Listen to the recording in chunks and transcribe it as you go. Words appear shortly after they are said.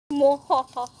Hello,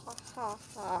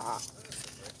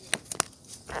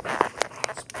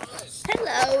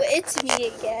 it's me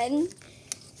again.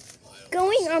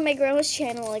 Going on my grandma's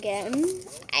channel again.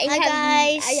 Hi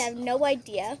guys. I have no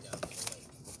idea.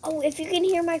 Oh, if you can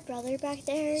hear my brother back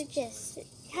there, just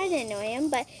kind of annoy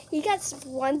him, but he got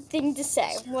one thing to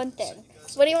say. One thing.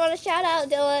 What do you want to shout out,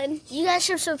 Dylan? You guys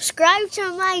should subscribe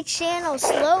to my channel,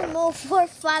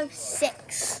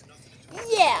 Slowmo456.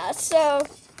 Yeah, so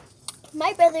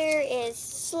my brother is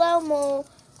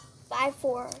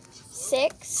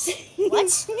Slowmo546.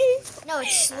 What? No,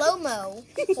 it's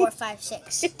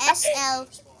Slowmo456.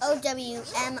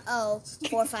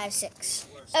 SLOWMO456.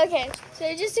 Okay,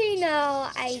 so just so you know,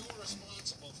 I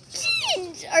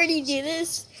already do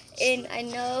this, and I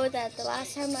know that the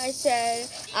last time I said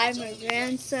I'm her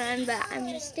grandson, but I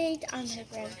mistaked. I'm her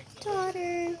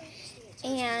granddaughter,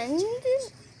 and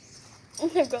I'm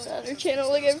gonna go to other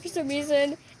channel again for some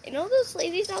reason. And all those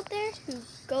ladies out there who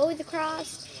go the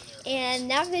cross, and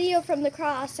that video from the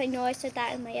cross, I know I said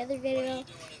that in my other video.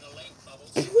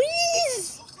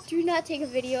 Please do not take a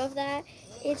video of that.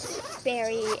 It's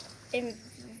very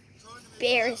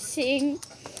embarrassing.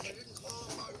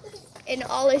 And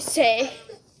all I say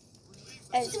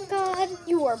is, God,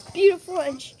 you are beautiful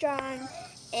and strong.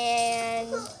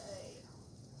 And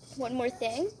one more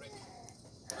thing.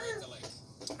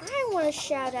 I want to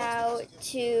shout out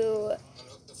to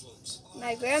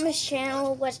my grandma's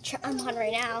channel, which I'm on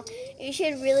right now. You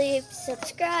should really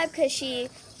subscribe because she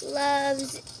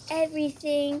loves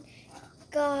everything.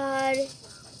 God,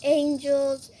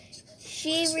 angels.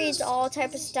 She reads all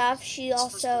type of stuff. She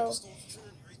also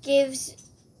gives...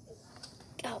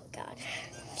 Oh, God.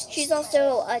 She's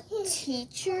also a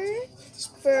teacher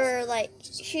for, like...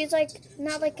 She's, like,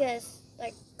 not like a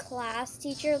class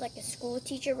teacher, like a school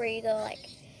teacher where you go, like...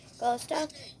 stuff,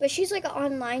 but she's like an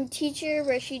online teacher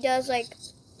where she does like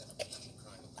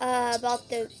about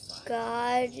the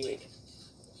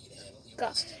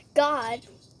God,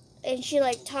 and she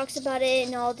like talks about it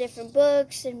in all different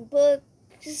books and books.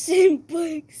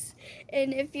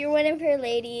 And if you're one of her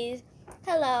ladies,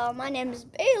 hello, my name is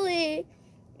Bailey,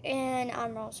 and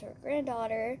I'm also her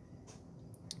granddaughter.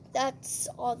 That's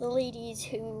all the ladies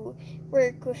who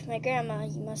work with my grandma.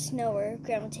 You must know her,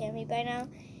 Grandma Tammy, by now.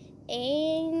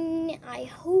 And I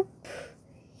hope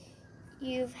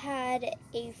you've had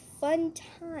a fun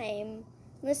time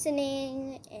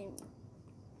listening. And,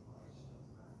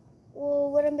 well,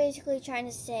 what I'm basically trying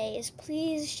to say is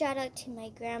please shout out to my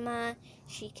grandma.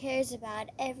 She cares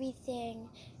about everything.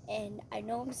 And I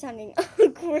know I'm sounding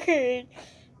awkward,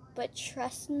 but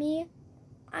trust me,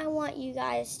 I want you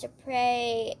guys to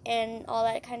pray and all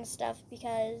that kind of stuff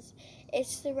because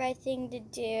it's the right thing to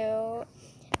do.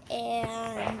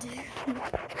 And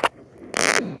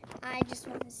I just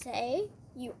want to say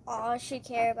you all should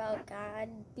care about God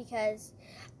because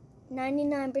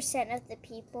 99% of the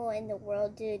people in the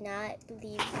world do not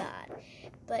believe God.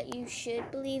 But you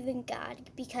should believe in God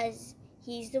because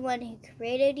He's the one who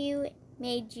created you,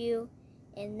 made you,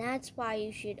 and that's why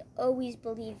you should always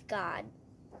believe God.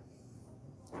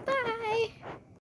 Bye!